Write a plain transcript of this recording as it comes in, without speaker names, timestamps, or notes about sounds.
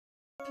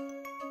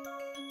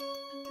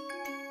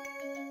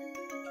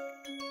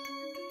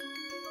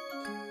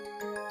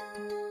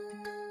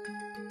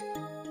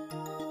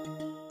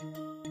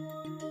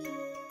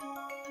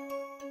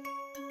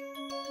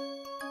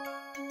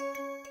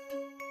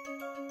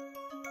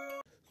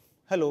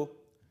Hello,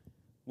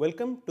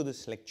 welcome to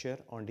this lecture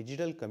on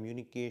digital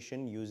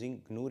communication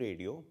using GNU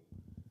Radio.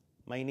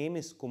 My name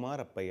is Kumar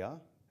Appaya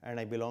and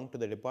I belong to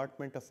the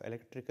Department of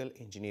Electrical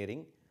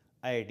Engineering,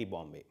 IIT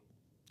Bombay.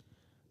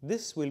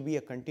 This will be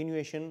a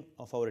continuation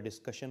of our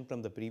discussion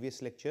from the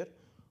previous lecture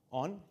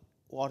on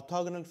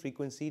orthogonal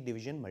frequency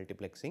division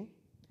multiplexing.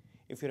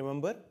 If you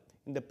remember,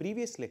 in the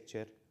previous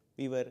lecture,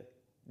 we were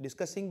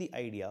discussing the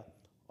idea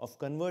of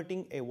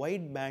converting a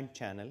wide band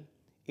channel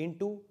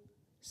into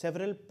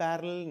several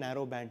parallel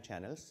narrow band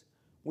channels,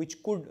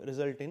 which could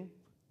result in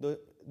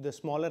the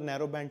smaller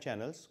narrow band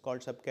channels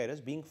called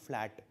subcarriers being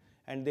flat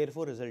and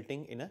therefore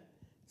resulting in a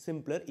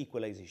simpler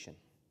equalization.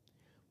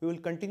 We will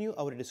continue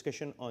our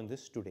discussion on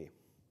this today.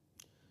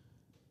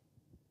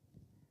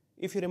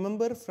 If you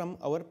remember from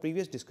our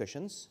previous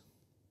discussions,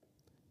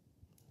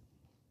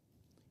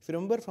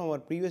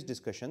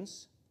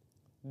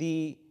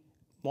 the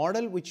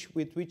model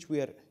with which we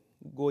are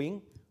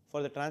going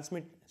for the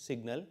transmit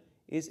signal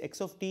is x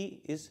of t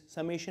is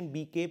summation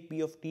bk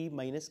p of t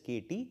minus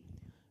kt.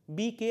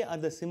 Bk are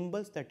the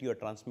symbols that you are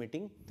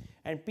transmitting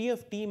and p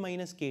of t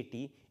minus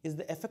kt is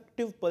the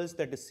effective pulse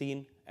that is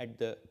seen at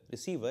the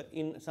receiver.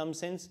 In some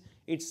sense,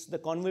 it is the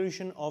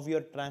convolution of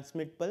your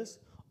transmit pulse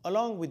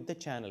along with the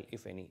channel,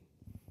 if any.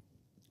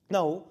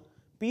 Now,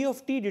 p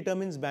of t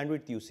determines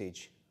bandwidth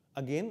usage.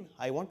 Again,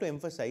 I want to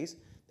emphasize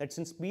that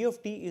since p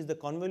of t is the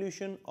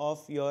convolution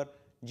of your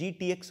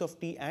gtx of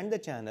t and the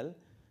channel,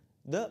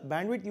 the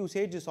bandwidth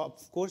usage is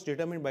of course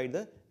determined by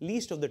the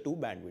least of the two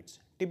bandwidths.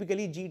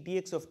 Typically,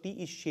 gtx of t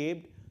is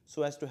shaped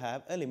so as to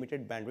have a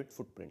limited bandwidth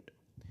footprint.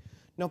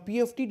 Now,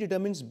 p of t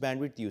determines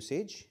bandwidth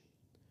usage.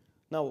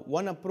 Now,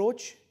 one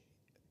approach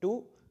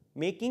to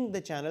making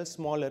the channel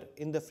smaller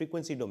in the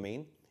frequency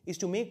domain is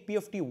to make p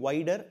of t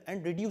wider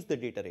and reduce the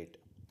data rate.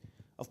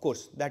 Of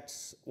course, that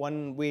is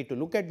one way to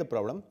look at the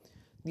problem.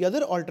 The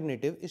other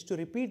alternative is to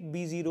repeat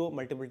B0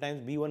 multiple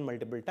times, B1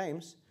 multiple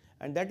times,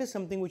 and that is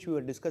something which we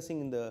were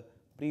discussing in the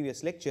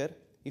previous lecture.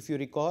 If you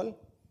recall,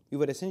 we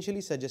were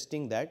essentially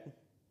suggesting that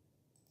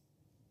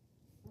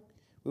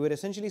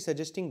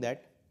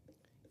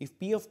if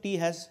p of t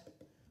has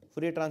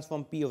Fourier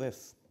transform p of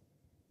f,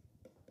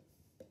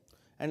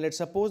 and let us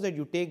suppose that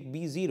you take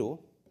B0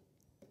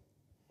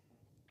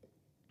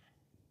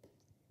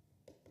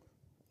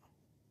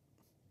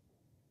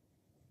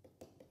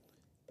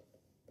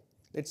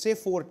 let us say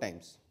 4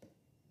 times.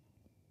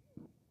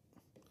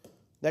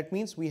 That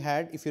means we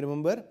had, if you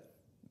remember,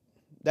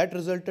 that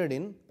resulted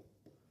in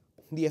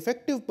the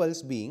effective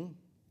pulse being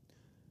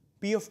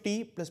p of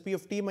t plus p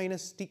of t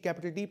minus t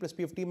capital T plus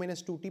p of t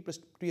minus 2t plus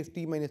p of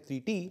t minus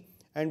 3t,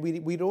 and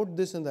we wrote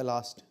this in the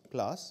last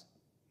class.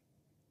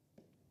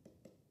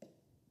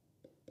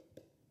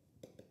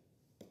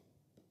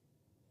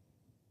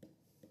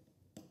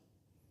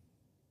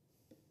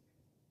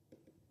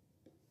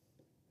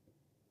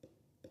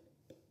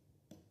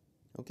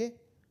 Okay,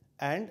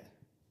 and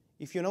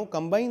if you now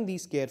combine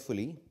these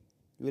carefully,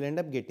 you will end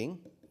up getting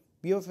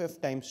p of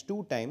f times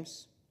 2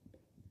 times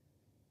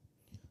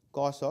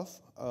cos of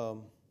I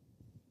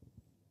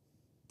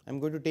am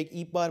going to take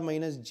e power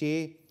minus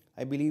j,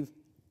 I believe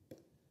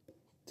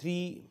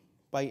 3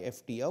 pi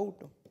f t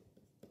out,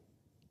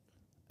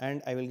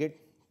 and I will get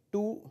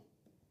 2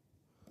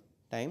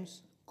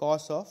 times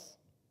cos of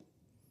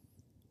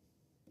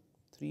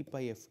 3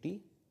 pi f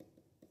t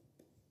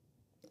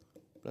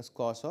plus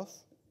cos of,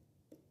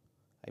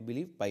 I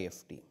believe, pi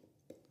f t.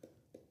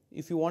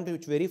 If you want to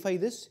verify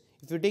this,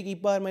 if you take e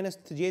power minus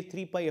j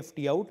 3 pi f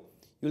t out,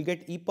 you will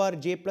get e power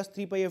j plus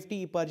 3 pi f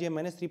t, e power j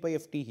minus 3 pi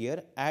f t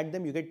here, add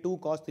them, you get 2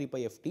 cos 3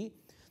 pi f t.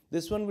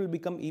 This one will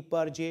become e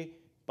power j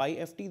pi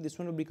f t, this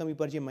one will become e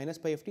power j minus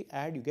pi f t,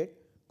 add, you get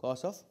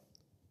cos of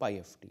pi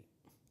f t.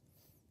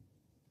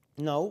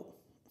 Now,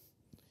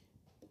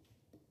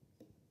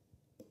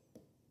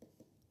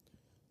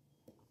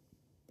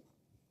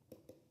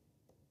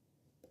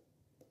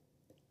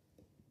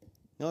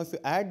 if you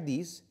add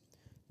these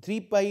 3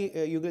 pi,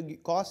 you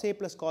get cos a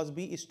plus cos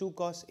b is 2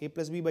 cos a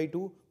plus b by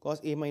 2 cos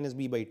a minus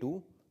b by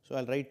 2. So, I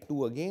will write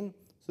 2 again.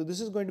 So,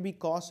 this is going to be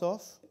cos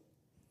of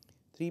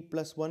 3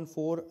 plus 1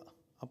 4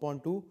 upon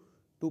 2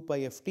 2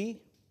 pi f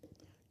t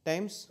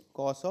times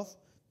cos of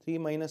 3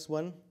 minus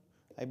 1,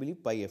 I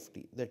believe, pi f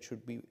t. That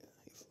should be,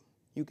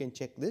 you can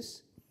check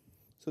this.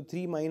 So,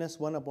 3 minus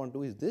 1 upon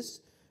 2 is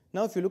this.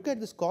 Now, if you look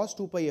at this cos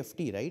 2 pi f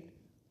t, right,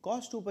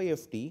 cos 2 pi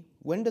f t,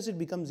 when does it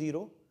become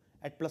 0?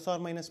 At plus or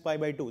minus pi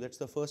by 2, that is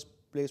the first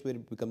place where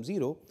it becomes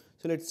 0.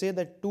 So, let us say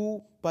that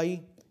 2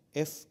 pi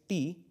f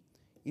t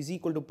is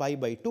equal to pi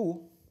by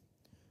 2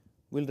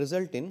 will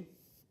result in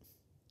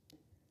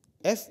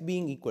f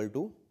being equal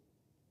to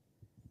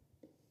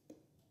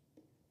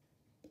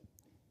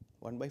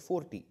 1 by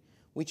 4t,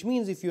 which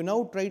means if you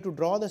now try to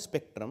draw the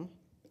spectrum,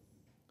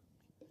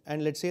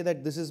 and let us say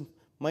that this is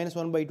minus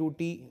 1 by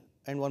 2t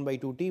and 1 by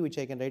 2t, which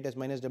I can write as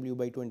minus w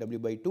by 2 and w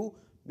by 2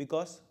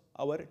 because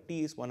our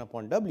t is 1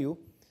 upon w,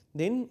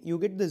 then you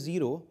get the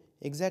 0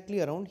 exactly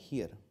around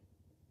here.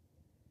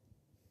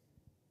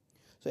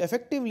 So,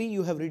 effectively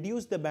you have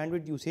reduced the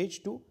bandwidth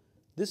usage to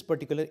this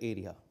particular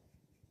area.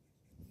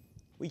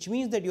 which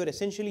means that you are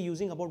essentially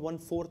using about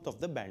 1/4 of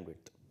the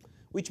bandwidth,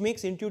 which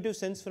makes intuitive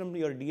sense from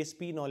your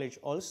DSP knowledge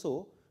also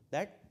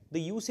that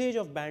the usage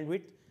of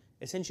bandwidth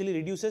essentially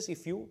reduces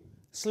if you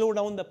slow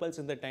down the pulse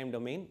in the time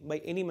domain by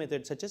any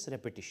method such as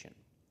repetition.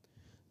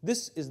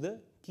 This is the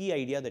key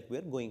idea that we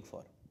are going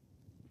for.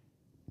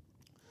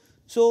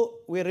 So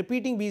we are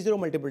repeating B0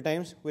 multiple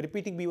times, we are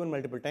repeating B1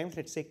 multiple times,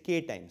 let's say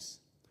k times.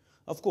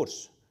 Of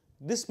course,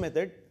 this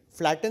method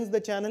flattens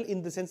the channel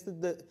in the sense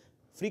that the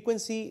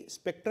frequency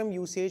spectrum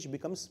usage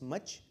becomes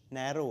much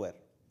narrower.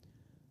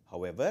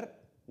 However,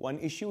 one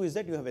issue is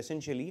that you have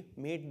essentially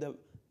made the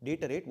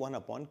data rate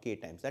 1/k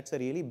times. That's a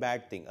really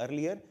bad thing.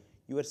 Earlier,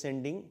 you were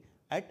sending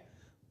at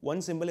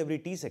one symbol every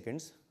t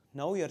seconds.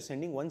 Now you are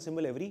sending one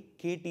symbol every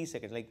kt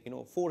seconds, like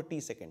 4 t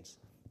seconds.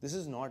 This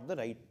is not the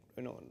right,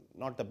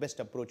 not the best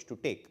approach to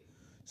take.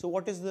 So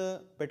what is the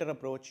better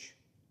approach?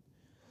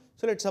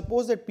 So let's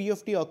suppose that P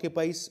of t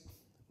occupies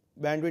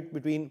bandwidth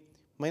between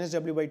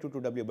 -w/2 to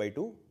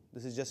w/2.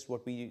 This is just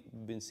what we've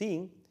been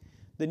seeing.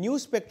 The new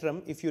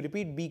spectrum, if you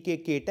repeat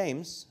bk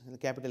times,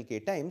 capital K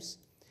times,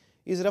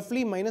 is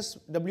roughly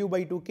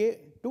 -w/2k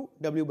to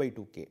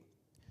w/2k.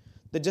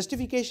 The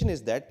justification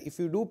is that if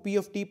you do P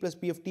of t plus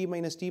P of t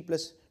minus t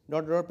plus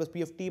dot dot plus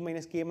P of t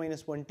minus k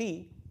minus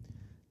 1t,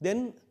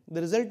 then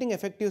the resulting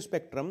effective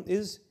spectrum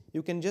is,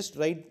 you can just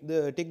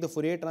take the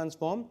Fourier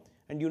transform,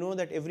 and you know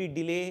that every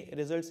delay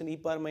results in e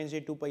power minus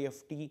j 2 pi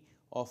f t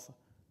of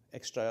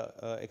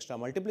extra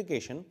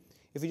multiplication.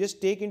 If you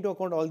just take into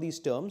account all these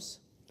terms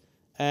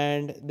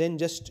and then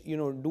just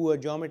do a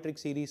geometric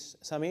series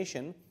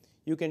summation,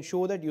 you can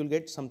show that you will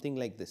get something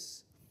like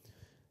this.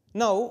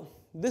 Now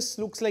this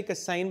looks like a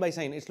sine by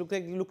sine, it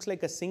looks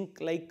like a sink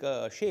like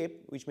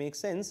shape, which makes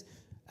sense,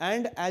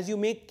 and as you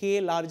make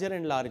k larger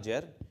and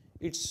larger,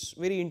 it's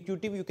very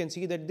intuitive, you can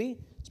see that the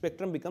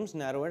spectrum becomes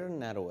narrower and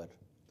narrower.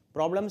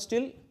 Problem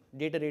still,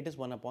 data rate is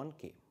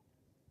 1/k.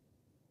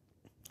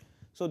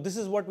 So this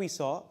is what we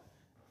saw.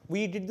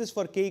 We did this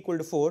for k equal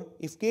to 4.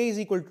 If k is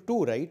equal to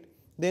 2, right,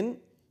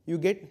 then you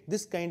get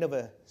this kind of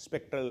a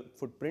spectral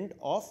footprint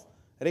of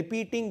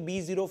repeating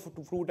B0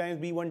 2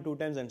 times, B1 2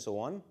 times, and so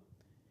on.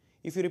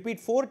 If you repeat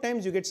 4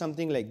 times, you get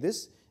something like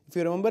this. If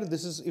you remember, if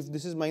this is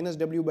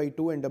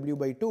 -w/2 and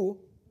w/2,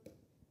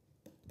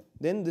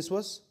 then this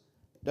was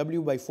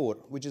w/4,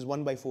 which is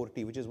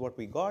 1/4t, which is what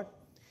we got.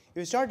 If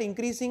you start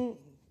increasing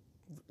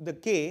the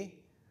k,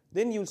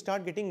 then you'll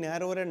start getting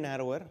narrower and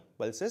narrower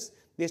pulses.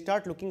 They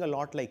start looking a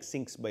lot like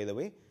sinks, by the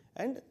way,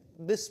 and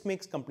this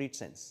makes complete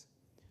sense.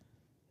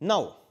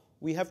 Now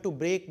we have to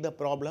break the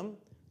problem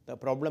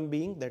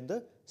being that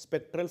the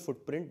spectral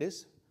footprint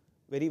is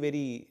very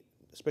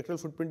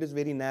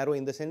narrow,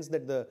 in the sense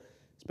that the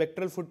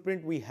spectral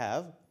footprint we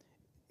have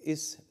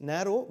is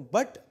narrow,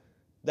 but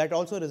that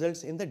also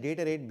results in the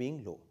data rate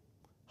being low.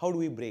 How do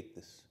we break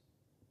this?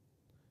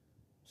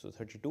 So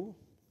 32.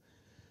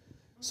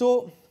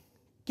 So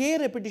k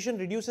repetition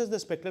reduces the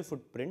spectral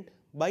footprint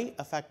by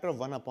a factor of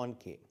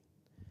 1/k,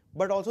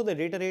 but also the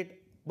data rate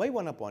by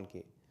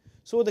 1/k.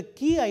 So the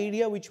key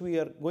idea which we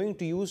are going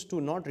to use to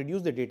not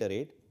reduce the data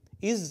rate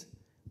is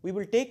we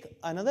will take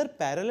another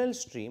parallel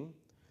stream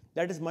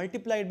that is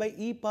multiplied by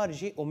e power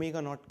j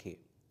omega naught k.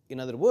 In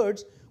other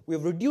words, we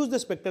have reduced the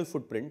spectral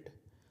footprint,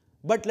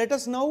 but let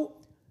us now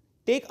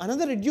take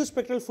another reduced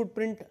spectral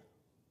footprint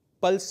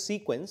pulse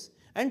sequence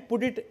and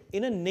put it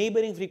in a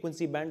neighboring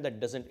frequency band that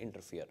doesn't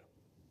interfere.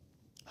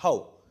 How?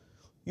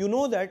 You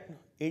know that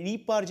e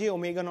power j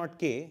omega naught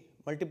k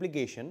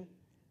multiplication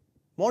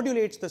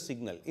modulates the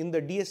signal. In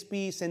the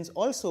DSP sense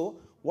also,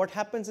 what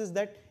happens is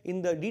that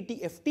in the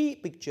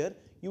DTFT picture,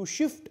 you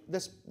shift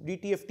this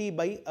DTFT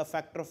by a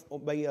factor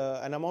of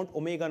an amount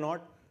omega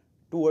naught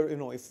toward,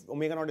 if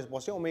omega naught is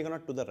positive, omega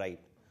naught to the right.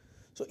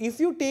 So if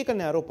you take a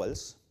narrow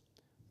pulse,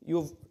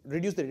 you've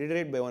reduced the data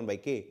rate by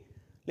 1/k.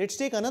 Let's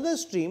take another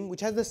stream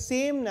which has the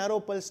same narrow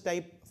pulse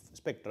type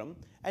spectrum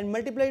and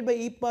multiply it by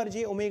e power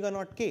j omega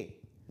naught k.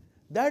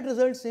 That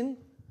results in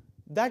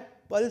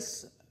that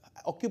pulse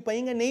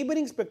occupying a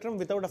neighboring spectrum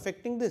without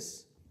affecting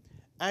this,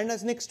 and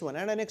as next one,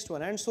 and a next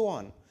one, and so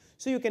on.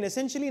 So you can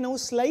essentially now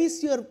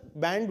slice your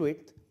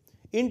bandwidth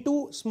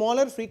into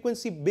smaller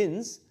frequency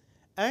bins,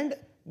 and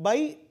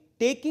by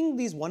taking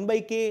these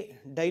 1/k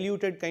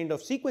diluted kind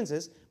of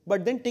sequences,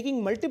 but then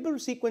taking multiple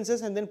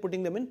sequences and then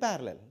putting them in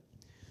parallel.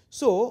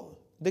 So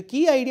the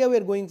key idea we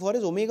are going for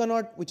is omega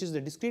naught, which is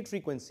the discrete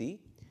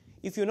frequency.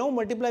 If you now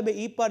multiply by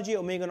e power j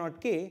omega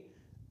naught k,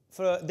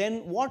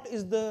 then what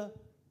is the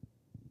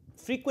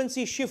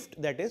frequency shift,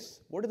 that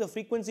is, what is the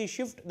frequency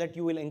shift that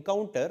you will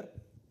encounter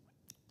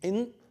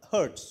in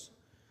hertz?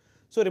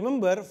 So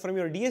remember from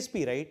your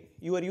DSP, right,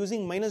 you are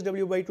using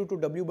 -w/2 to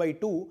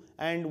w/2,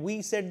 and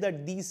we said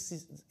that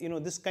these,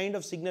 this kind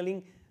of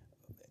signaling,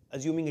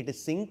 assuming it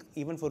is sync,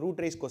 even for root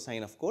raised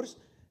cosine of course,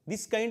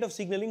 this kind of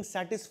signaling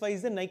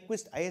satisfies the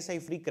Nyquist ISI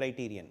free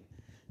criterion.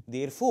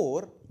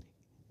 Therefore,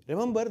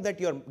 remember that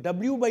your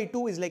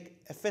w/2 is like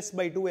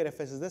fs/2, where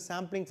fs is the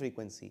sampling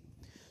frequency.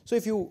 So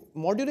if you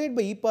modulate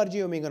by e power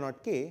j omega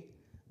naught k,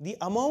 the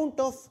amount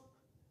of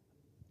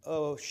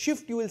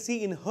shift you will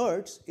see in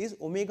hertz is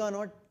omega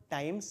naught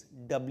times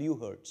w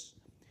hertz.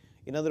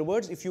 In other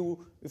words, if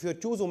you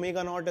choose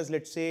omega naught as,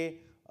 let's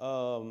say,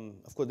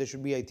 of course there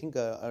should be, I think,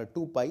 a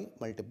 2 pi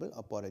multiple,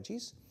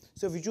 apologies.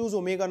 So if you choose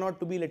omega naught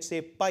to be, let's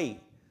say, pi,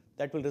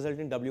 that will result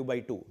in w by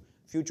 2.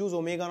 If you choose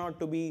omega naught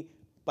to be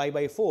pi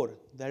by 4,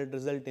 that will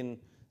result in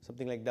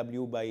something like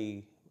w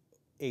by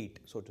 8,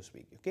 so to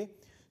speak. Okay.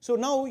 So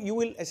now you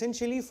will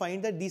essentially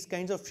find that these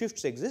kinds of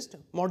shifts exist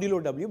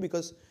modulo w,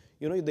 because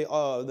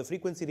the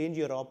frequency range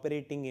you are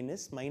operating in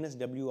is minus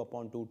w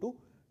upon 2 to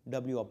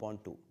w upon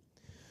 2.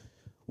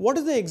 What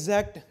is the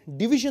exact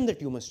division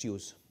that you must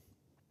use?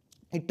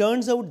 It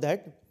turns out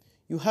that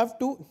you have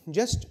to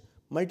just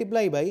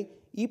multiply by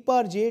e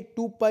power j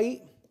 2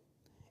 pi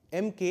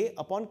mk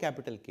upon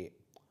capital K.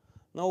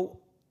 Now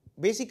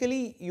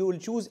basically you will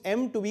choose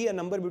m to be a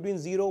number between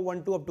 0,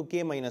 1, 2 up to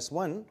k minus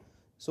 1.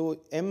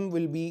 So m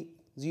will be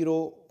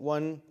 0,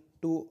 1,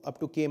 2 up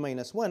to k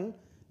minus 1.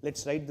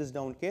 Let's write this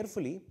down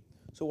carefully.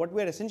 So what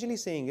we are essentially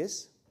saying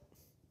is,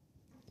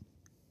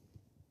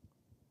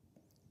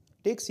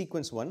 take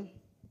sequence 1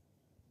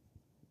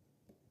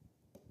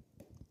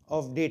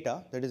 of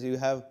data, that is, you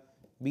have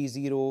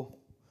B0,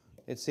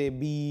 let's say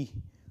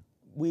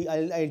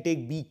I'll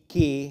take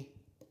BK,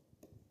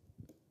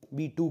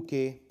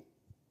 B2K,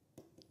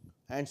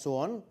 and so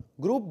on,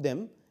 group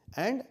them,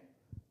 and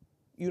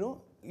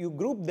you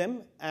group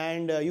them,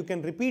 and you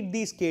can repeat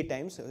these k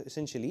times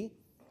essentially.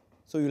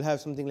 So you'll have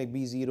something like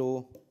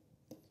B0,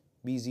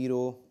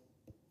 B0,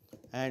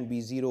 and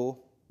B0.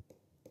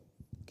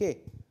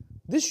 Okay,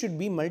 this should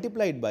be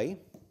multiplied by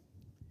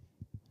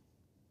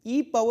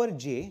e power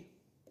j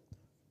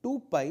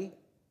 2 pi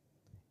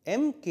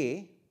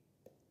mk,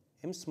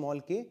 m small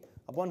k,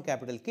 upon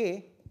capital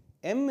K.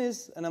 M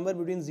is a number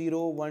between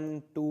 0,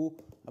 1, 2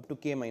 up to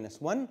k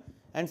minus 1,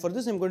 and for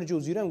this I am going to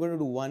choose 0. I am going to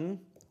do 1,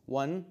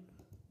 1,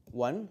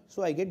 1.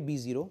 So I get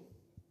B0,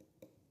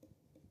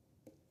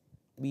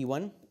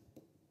 B1,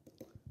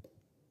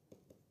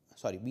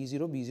 sorry, B0,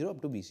 B0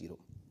 up to B0.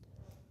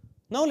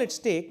 Now let's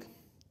take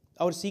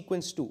our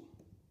sequence 2.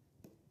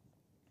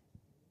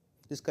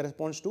 This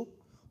corresponds to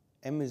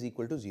m is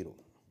equal to 0.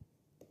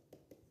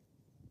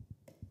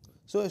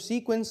 So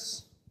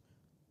sequence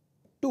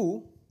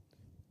 2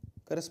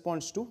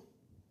 corresponds to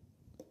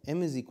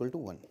m is equal to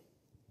 1.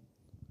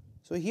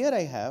 So here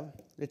I have,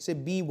 let's say,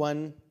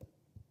 B1,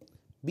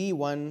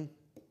 B1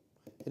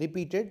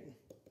 repeated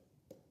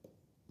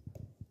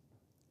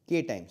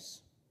k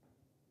times.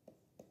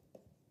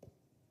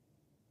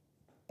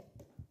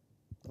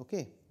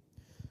 Okay.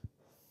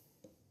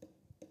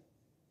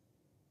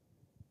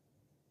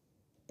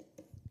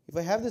 If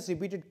I have this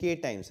repeated k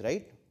times,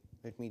 right,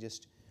 let me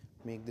just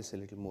make this a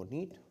little more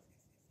neat.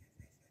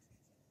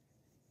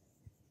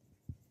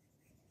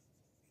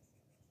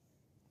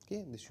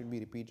 Okay, this should be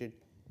repeated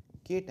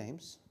k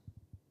times.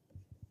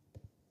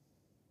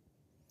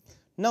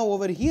 Now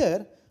over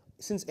here,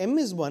 since m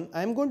is 1,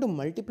 I am going to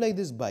multiply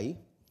this by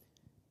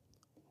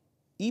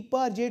e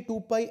power j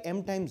 2 pi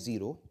m times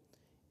 0,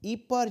 e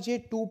power j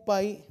 2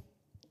 pi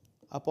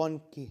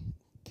upon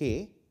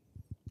k,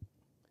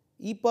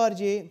 e power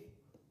j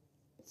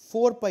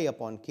 4 pi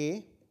upon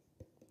k,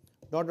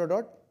 dot dot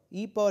dot,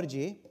 e power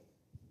j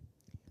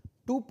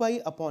 2 pi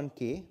upon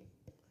k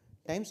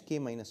times k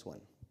minus 1,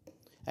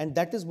 and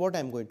that is what I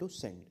am going to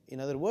send. In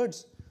other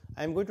words,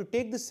 I am going to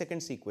take this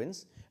second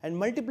sequence and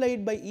multiply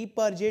it by e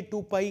power j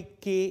 2 pi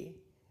k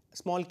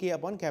small k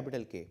upon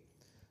capital K.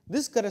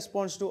 This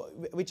corresponds to,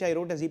 which I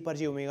wrote as e power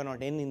j omega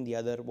naught n in the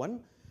other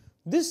one,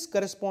 this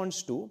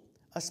corresponds to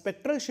a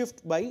spectral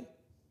shift by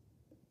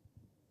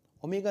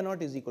omega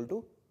naught is equal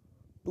to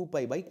 2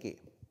 pi by k.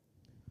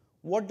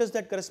 What does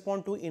that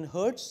correspond to in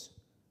hertz?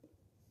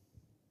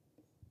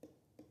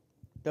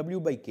 W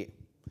by k.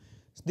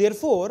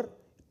 Therefore,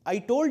 I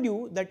told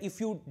you that if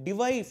you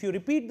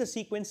repeat the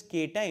sequence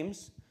k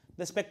times,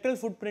 the spectral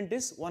footprint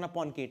is 1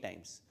 upon k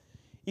times.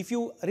 If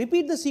you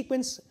repeat the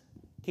sequence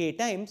k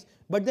times,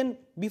 but then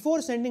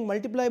before sending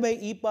multiply by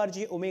e power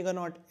j omega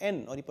naught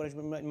n, or e power j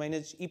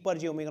minus e power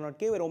j omega naught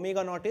k, where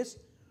omega naught is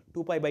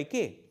 2 pi by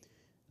k.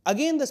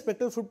 Again the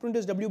spectral footprint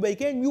is w by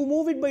k, and you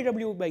move it by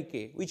w by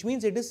k, which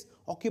means it is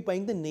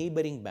occupying the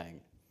neighboring band.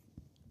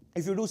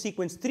 If you do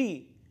sequence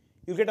 3,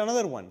 you get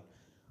another one.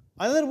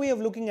 Another way of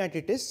looking at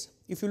it is,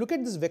 if you look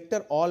at this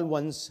vector all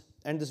ones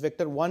and this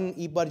vector 1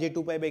 e power j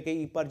 2 pi by k,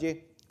 e power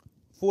j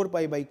 4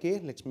 pi by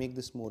k, let's make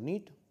this more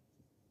neat,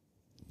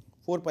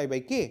 4 pi by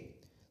k,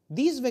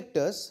 these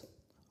vectors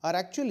are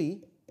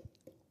actually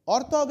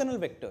orthogonal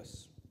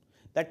vectors.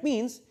 That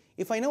means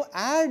if I now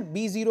add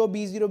B0,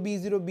 B0,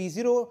 B0,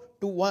 B0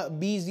 to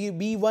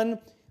B1,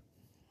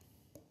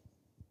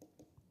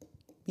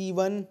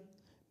 B1,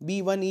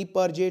 B1 e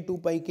power j 2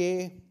 pi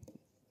k,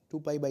 2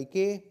 pi by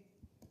k,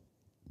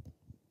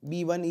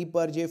 B1 e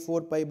power j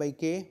 4 pi by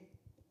k,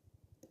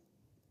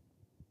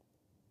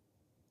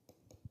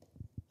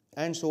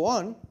 and so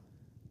on,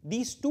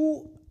 these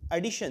two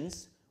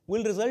additions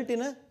will result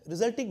in a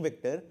resulting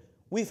vector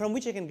from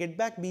which I can get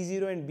back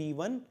B0 and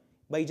B1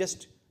 by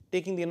just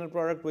taking the inner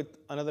product with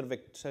another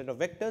set of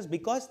vectors,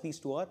 because these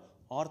two are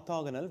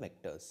orthogonal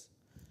vectors.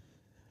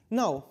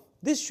 Now,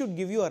 this should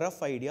give you a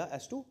rough idea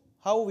as to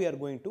how we are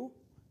going to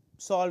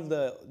solve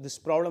this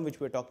problem which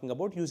we are talking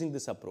about using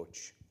this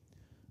approach.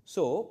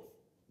 So,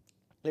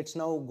 let us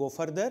now go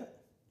further.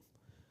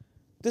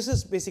 This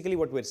is basically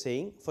what we are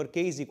saying. For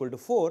k is equal to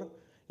 4,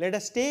 let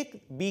us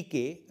take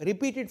bk,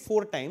 repeat it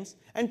 4 times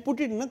and put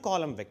it in a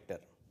column vector.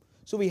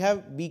 So, we have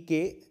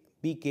bk,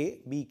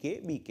 bk,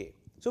 bk, bk.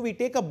 So, we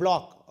take a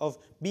block of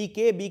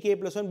bk, bk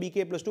plus 1,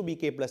 bk plus 2,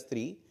 bk plus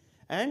 3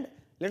 and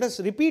let us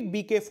repeat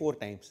bk 4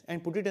 times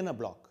and put it in a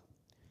block.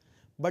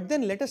 But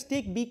then let us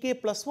take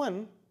bk plus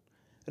 1,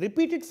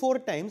 repeat it 4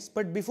 times,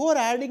 but before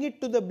adding it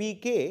to the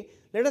bk,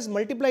 let us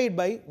multiply it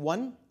by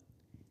 1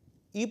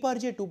 e power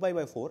j 2 pi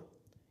by 4,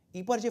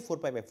 e power j 4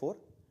 pi by 4,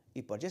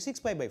 e power j 6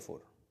 pi by 4.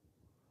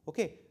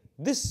 Okay.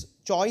 This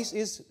choice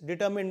is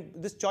determined,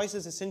 this choice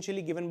is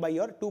essentially given by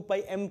your 2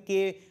 pi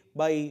mk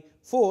by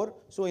 4.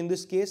 So, in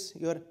this case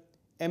your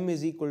m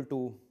is equal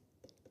to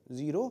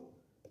 0,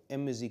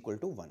 m is equal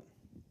to 1.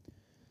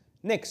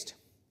 Next,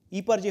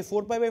 e power j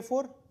 4 pi by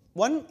 4,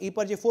 1, e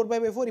power j 4 pi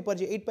by 4, e power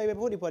j 8 pi by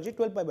 4, e power j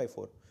 12 pi by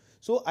 4.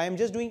 So, I am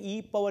just doing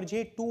e power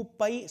j 2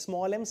 pi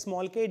small m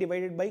small k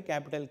divided by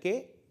capital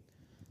K.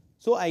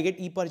 So, I get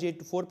e power j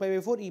 4 pi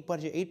by 4, e power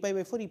j 8 pi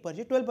by 4, e power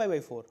j 12 pi by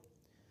 4.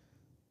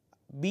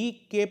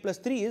 bk plus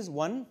 3 is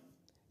 1,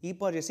 e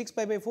power j 6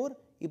 pi by 4,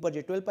 e power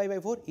j 12 pi by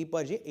 4, e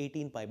power j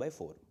 18 pi by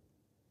 4.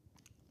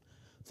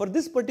 For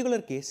this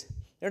particular case,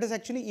 let us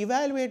actually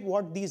evaluate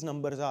what these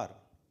numbers are.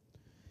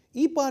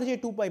 E power j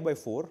 2 pi by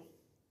 4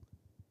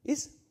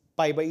 is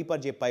pi by e power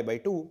j pi by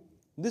 2,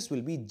 this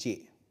will be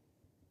j.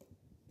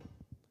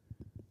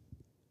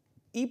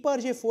 E power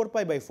j 4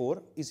 pi by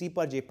 4 is e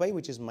power j pi,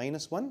 which is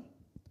minus 1.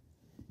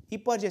 E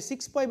power j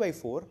 6 pi by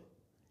 4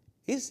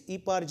 is e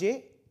power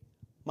j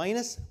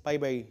minus pi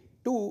by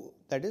 2,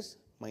 that is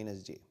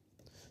minus j.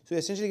 So, you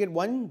essentially get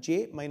 1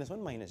 j minus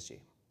 1 minus j.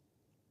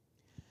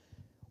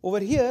 Over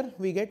here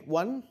we get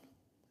 1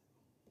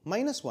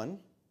 minus 1,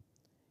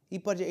 e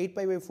power j 8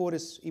 pi by 4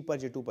 is e power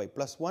j 2 pi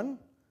plus 1,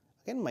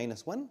 again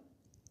minus 1.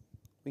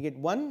 We get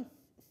 1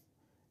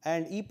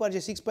 and e power j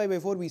 6 pi by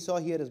 4 we saw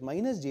here is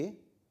minus j,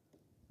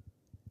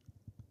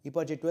 e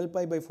power j 12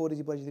 pi by 4 is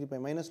e power j 3 pi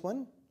minus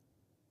 1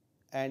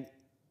 and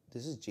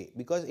this is j.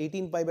 Because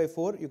 18 pi by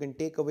 4 you can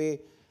take away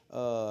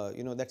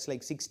that's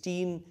like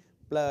 16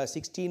 plus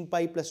 16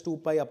 pi plus 2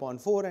 pi upon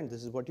 4 and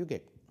this is what you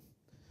get.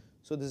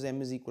 So, this m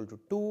is equal to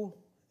 2,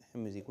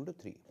 m is equal to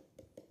 3.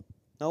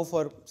 Now,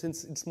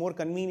 since it is more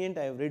convenient,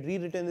 I have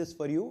rewritten this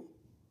for you.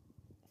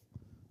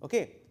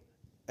 Okay.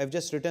 I have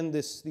just written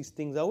these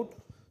things out.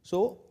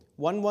 So,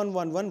 1 1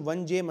 1 1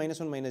 1 j minus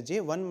 1 minus j,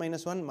 1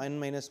 minus 1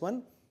 minus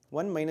 1,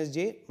 1 minus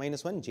j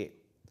minus 1 j.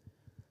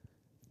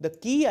 The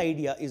key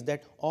idea is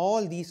that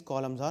all these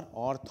columns are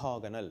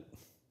orthogonal.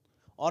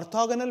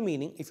 Orthogonal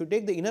meaning if you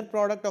take the inner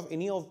product of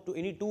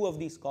any two of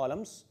these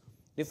columns,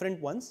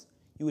 different ones,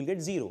 you will get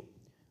 0.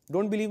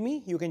 Don't believe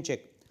me? You can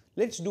check.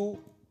 Let us do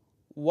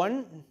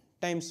 1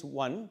 times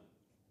 1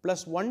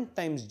 plus 1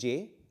 times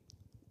j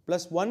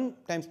plus 1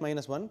 times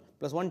minus 1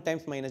 plus 1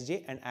 times minus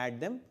j and add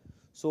them.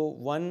 So,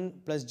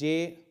 1 plus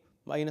j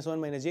minus 1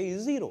 minus j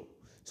is 0.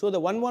 So, the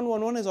 1 1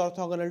 1 1 is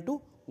orthogonal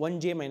to 1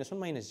 j minus 1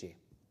 minus j.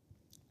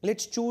 Let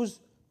us choose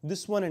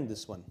this one and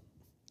this one.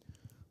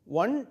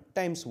 1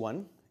 times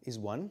 1 is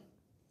 1,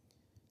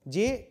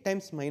 j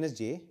times minus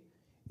j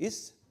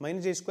is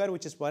minus j square,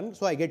 which is 1.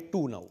 So, I get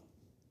 2 now.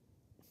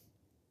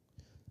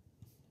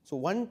 So,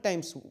 1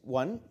 times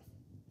 1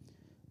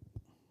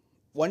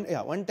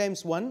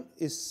 times 1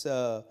 is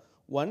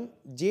 1,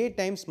 j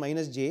times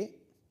minus j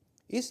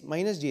is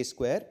minus j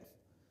square,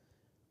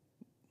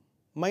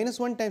 minus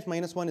 1 times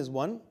minus 1 is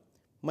 1,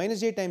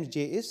 minus j times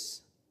j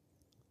is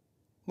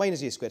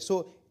minus j square.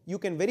 So, you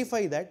can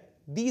verify that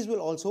these will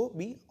also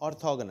be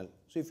orthogonal.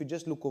 So, if you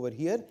just look over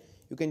here,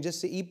 you can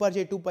just say e power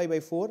j 2 pi by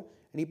 4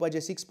 and e power j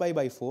 6 pi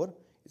by 4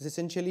 is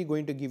essentially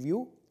going to give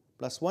you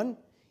plus 1,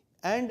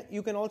 and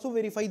you can also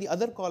verify the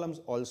other columns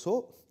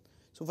also.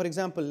 So, for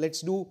example, let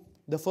us do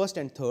the first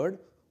and third.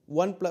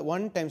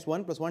 1 times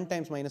 1 plus 1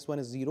 times minus 1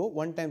 is 0,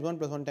 1 times 1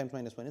 plus 1 times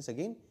minus 1 is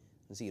again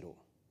 0.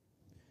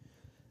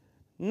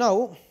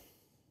 Now,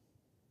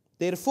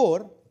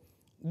 therefore,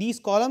 these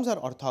columns are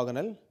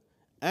orthogonal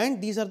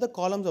and these are the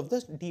columns of the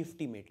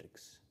DFT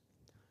matrix.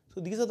 So,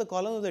 these are the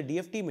columns of the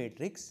DFT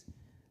matrix.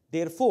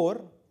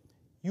 Therefore,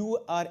 you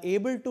are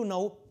able to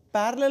now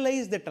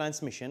parallelize the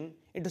transmission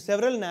into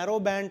several narrow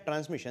band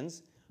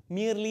transmissions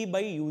merely by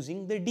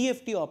using the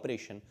DFT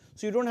operation.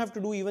 So, you do not have to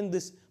do even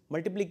this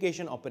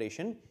multiplication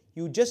operation,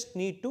 you just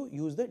need to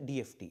use the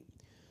DFT.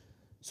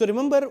 So,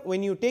 remember,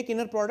 when you take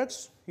inner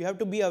products, you have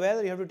to be aware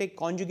that you have to take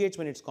conjugates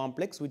when it is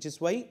complex, which is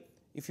why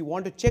if you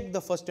want to check the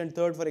first and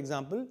third, for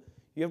example,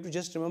 you have to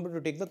just remember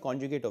to take the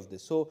conjugate of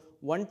this. So,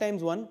 1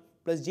 times 1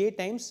 plus j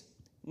times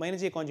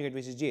minus j conjugate,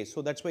 which is j.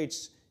 So, that is why it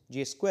is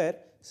j square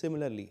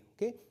similarly,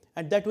 okay,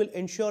 and that will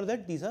ensure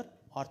that these are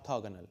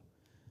orthogonal.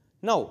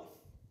 Now,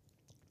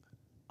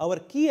 our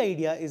key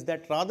idea is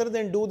that rather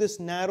than do this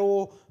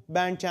narrow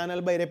band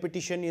channel by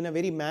repetition in a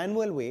very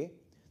manual way,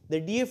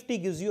 the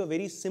DFT gives you a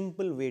very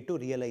simple way to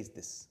realize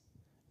this.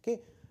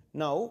 Okay.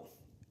 Now,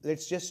 let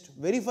us just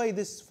verify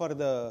this for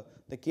the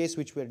case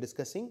which we are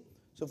discussing.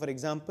 So, for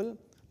example,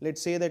 let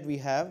us say that we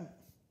have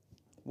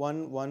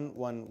 1, 1,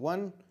 1,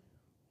 1,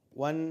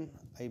 1,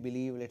 I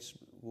believe, let us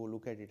go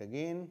look at it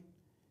again,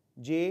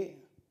 j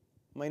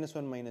minus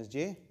 1 minus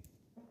j,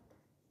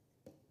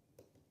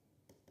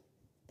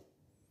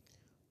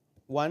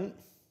 1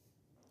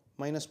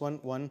 minus 1,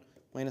 1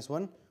 minus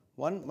 1,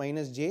 1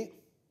 minus j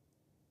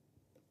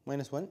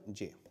minus 1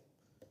 j.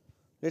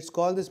 Let us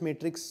call this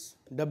matrix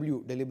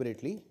W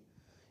deliberately.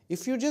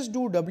 If you just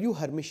do W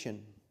Hermitian,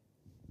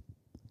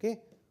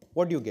 okay,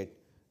 what do you get?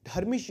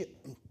 Hermitian,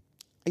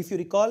 if you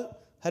recall,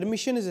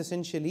 Hermitian is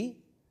essentially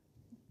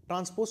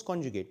transpose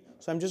conjugate.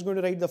 So, I am just going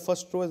to write the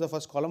first row as the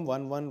first column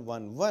 1, 1,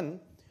 1, 1.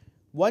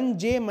 1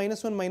 j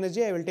minus 1 minus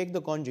j, I will take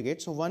the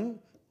conjugate. So, 1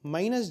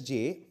 minus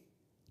j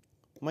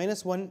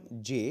minus 1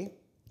 j.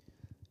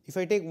 If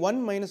I take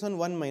 1 minus 1,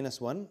 1 minus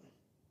 1,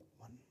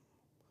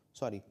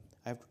 sorry,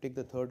 I have to take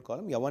the third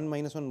column, yeah, 1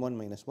 minus 1, 1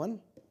 minus 1.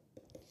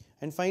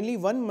 And finally,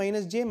 1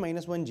 minus j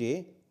minus 1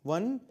 j,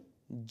 1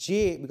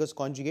 j because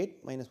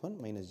conjugate minus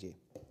 1 minus j.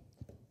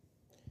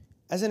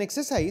 As an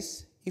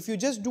exercise, if you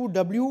just do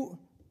W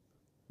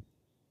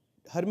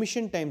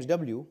Hermitian times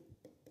W,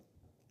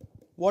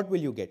 what will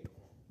you get?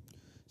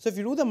 So, if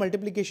you do the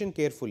multiplication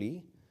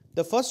carefully,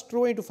 the first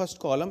row into first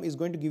column is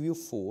going to give you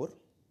 4,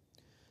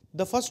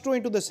 the first row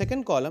into the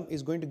second column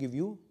is going to give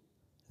you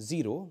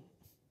 0,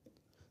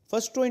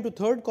 first row into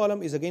third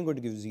column is again going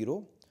to give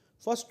 0,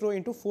 first row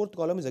into fourth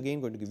column is again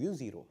going to give you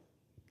 0.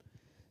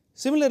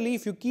 Similarly,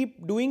 if you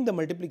keep doing the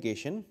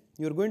multiplication,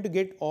 you are going to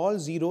get all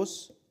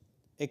zeros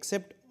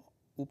except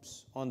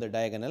on the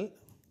diagonal.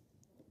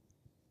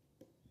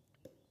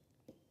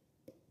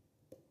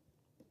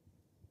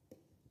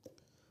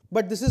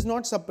 But this is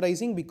not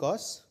surprising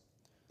because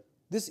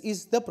this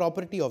is the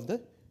property of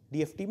the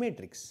DFT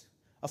matrix.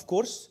 Of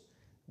course,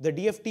 the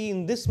DFT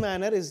in this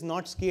manner is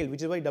not scaled,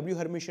 which is why W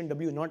Hermitian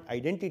W is not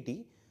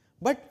identity,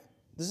 but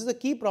this is the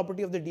key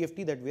property of the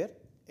DFT that we are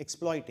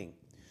exploiting.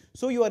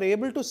 So, you are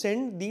able to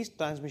send these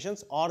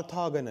transmissions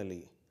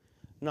orthogonally.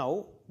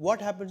 Now, what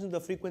happens in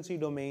the frequency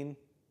domain?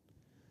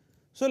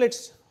 So, let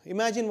us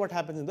imagine what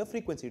happens in the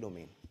frequency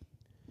domain.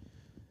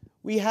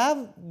 We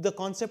have the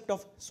concept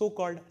of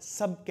so-called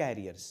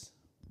subcarriers.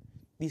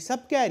 The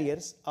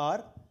subcarriers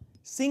are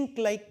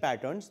sync-like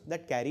patterns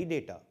that carry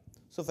data.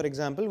 So, for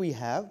example, we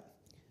have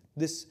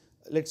this,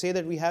 let us say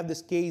that we have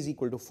this k is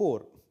equal to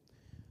 4.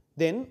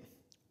 Then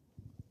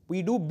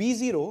we do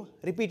B0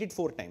 repeated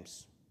 4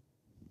 times.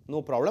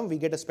 No problem, we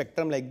get a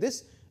spectrum like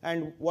this.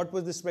 And what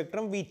was the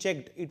spectrum? We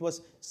checked, it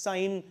was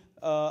sine,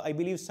 I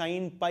believe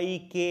sine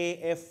pi k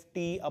f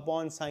t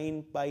upon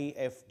sine pi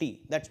f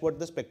t. That is what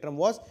the spectrum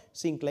was,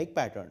 sync-like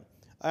pattern.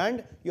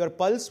 And your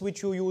pulse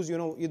which you use,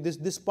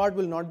 this part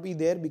will not be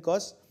there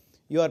because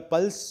your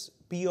pulse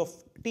p of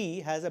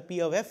t has a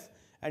p of f,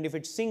 and if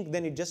it's sync,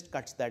 then it just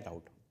cuts that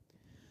out.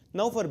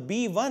 Now for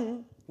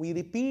B1, we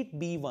repeat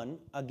B1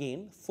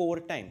 again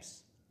 4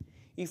 times.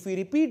 If we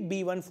repeat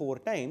B1 4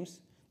 times,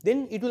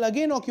 then it will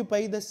again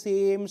occupy the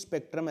same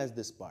spectrum as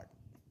this part.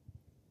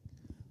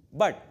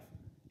 But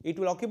it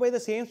will occupy the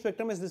same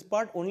spectrum as this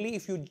part only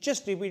if you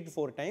just repeat it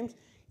 4 times.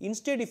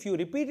 Instead, if you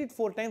repeat it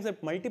 4 times and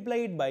multiply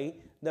it by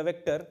the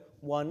vector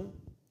 1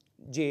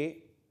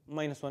 j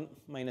minus 1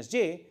 minus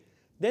j,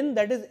 then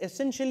that is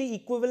essentially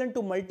equivalent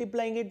to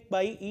multiplying it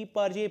by e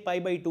power j pi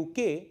by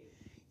 2k.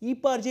 E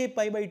power j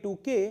pi by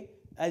 2k,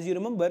 as you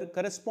remember,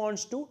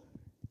 corresponds to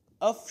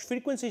a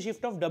frequency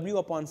shift of W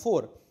upon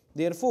 4.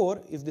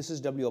 Therefore, if this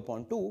is W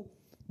upon 2,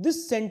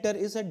 this center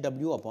is at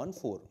W upon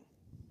 4.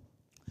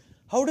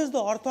 How does the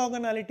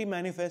orthogonality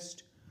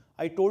manifest?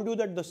 I told you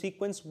that the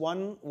sequence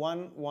 1,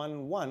 1,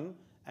 1, 1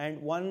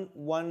 and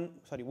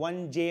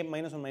 1 j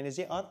minus 1 minus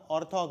j are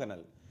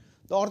orthogonal.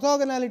 The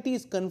orthogonality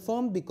is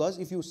confirmed because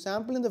if you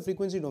sample in the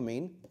frequency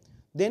domain,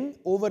 then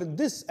over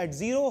this at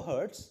 0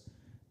 Hertz,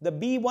 the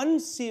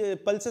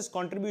B1 pulses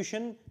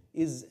contribution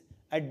is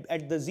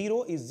at the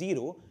 0 is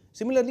 0.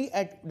 Similarly,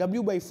 at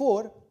W by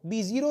 4,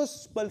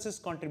 B0's pulses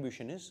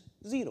contribution is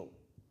 0.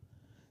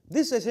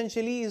 This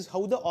essentially is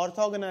how the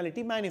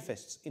orthogonality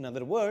manifests. In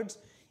other words,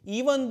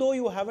 even though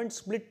you haven't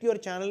split your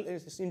channel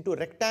into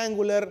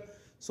rectangular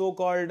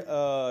so-called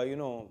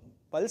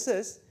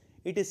pulses,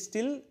 it is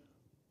still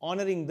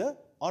honoring the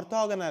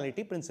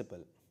orthogonality principle.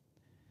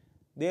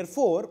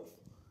 Therefore,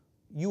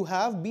 you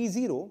have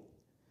B0.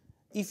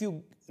 If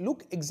you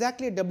look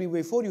exactly at W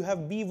by 4, you have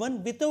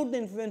B1 without the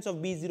influence of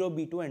B0,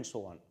 B2 and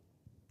so on.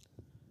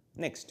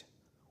 Next,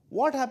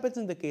 what happens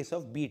in the case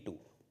of B2?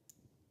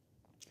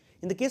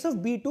 In the case of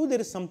B2,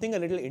 there is something a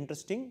little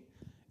interesting.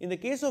 In the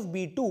case of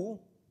B2,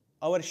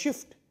 our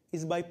shift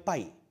is by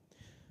pi.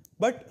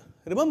 But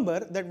remember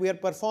that we are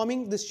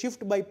performing this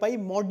shift by pi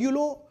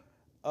modulo,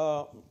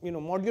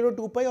 modulo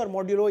 2 pi or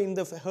modulo in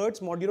the Hertz,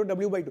 modulo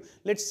W by 2.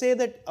 Let's say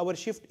that our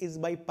shift is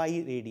by pi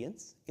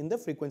radians in the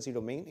frequency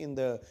domain, in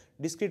the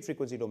discrete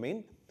frequency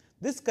domain.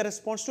 This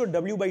corresponds to a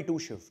W by 2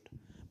 shift.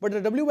 But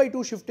the W by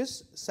 2 shift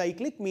is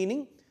cyclic,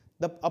 meaning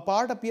a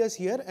part appears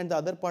here and the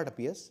other part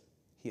appears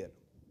here.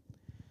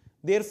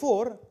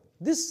 Therefore,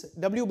 this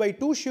W by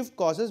 2 shift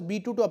causes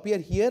B2 to appear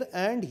here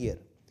and here.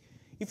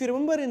 If you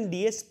remember in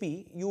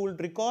DSP, you will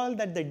recall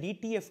that the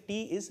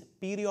DTFT is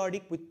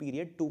periodic with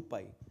period 2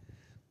 pi.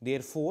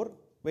 Therefore,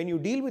 when you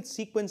deal with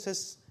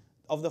sequences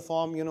of the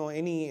form,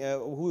 when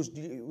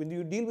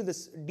you deal with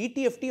this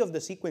DTFT of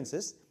the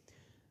sequences,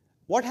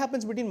 what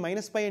happens between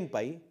minus pi and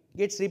pi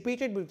gets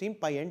repeated between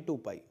pi and 2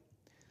 pi.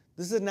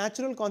 This is a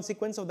natural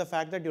consequence of the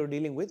fact that you are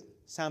dealing with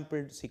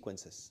sampled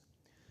sequences.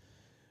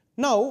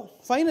 Now,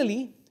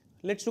 finally,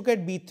 let's look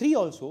at B3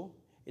 also.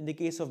 In the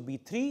case of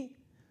B3,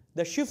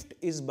 the shift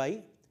is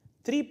by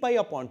 3 pi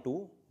upon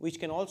 2, which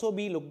can also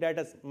be looked at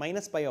as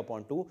minus pi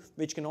upon 2,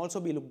 which can also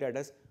be looked at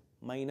as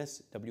minus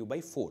W by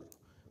 4.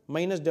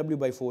 Minus W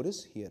by 4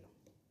 is here.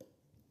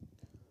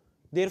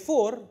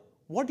 Therefore,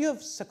 what you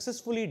have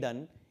successfully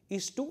done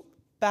is to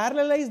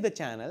parallelize the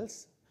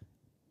channels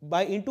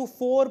into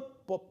four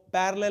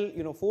parallel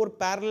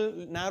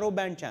narrow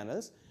band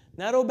channels.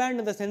 Narrow band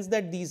in the sense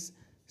that these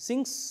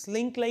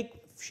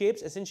slink-like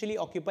shapes essentially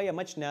occupy a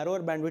much narrower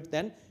bandwidth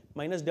than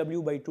minus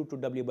W by 2 to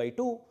W by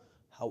 2.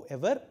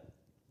 However,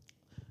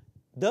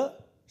 the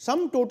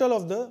sum total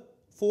of the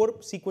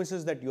 4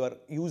 sequences that you are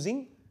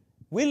using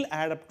will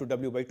add up to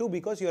W by 2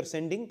 because you are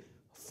sending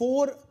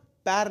 4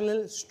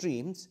 parallel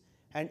streams,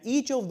 and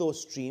each of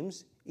those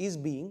streams is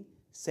being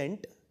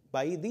sent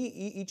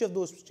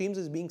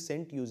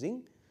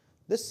using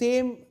the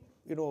same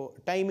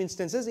time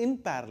instances in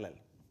parallel.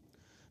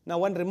 Now,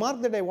 one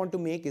remark that I want to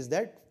make is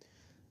that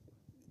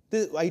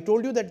I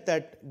told you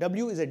that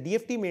W is a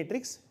DFT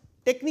matrix.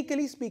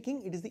 Technically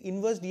speaking, it is the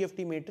inverse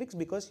DFT matrix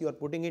because you are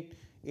putting it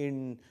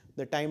in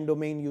the time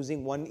domain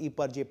using 1 e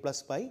power j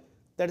plus pi.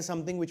 That is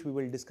something which we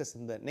will discuss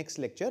in the next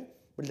lecture.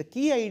 But the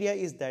key idea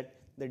is that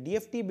the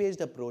DFT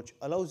based approach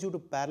allows you to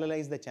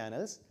parallelize the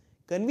channels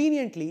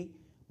conveniently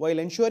while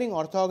ensuring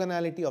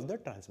orthogonality of the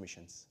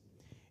transmissions.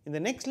 In the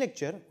next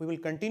lecture, we will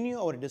continue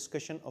our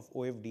discussion of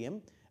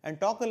OFDM and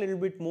talk a little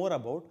bit more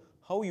about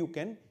how you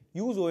can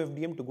use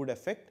OFDM to good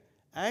effect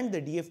and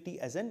the DFT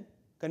as a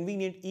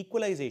convenient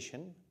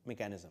equalization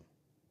mechanism.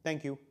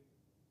 Thank you.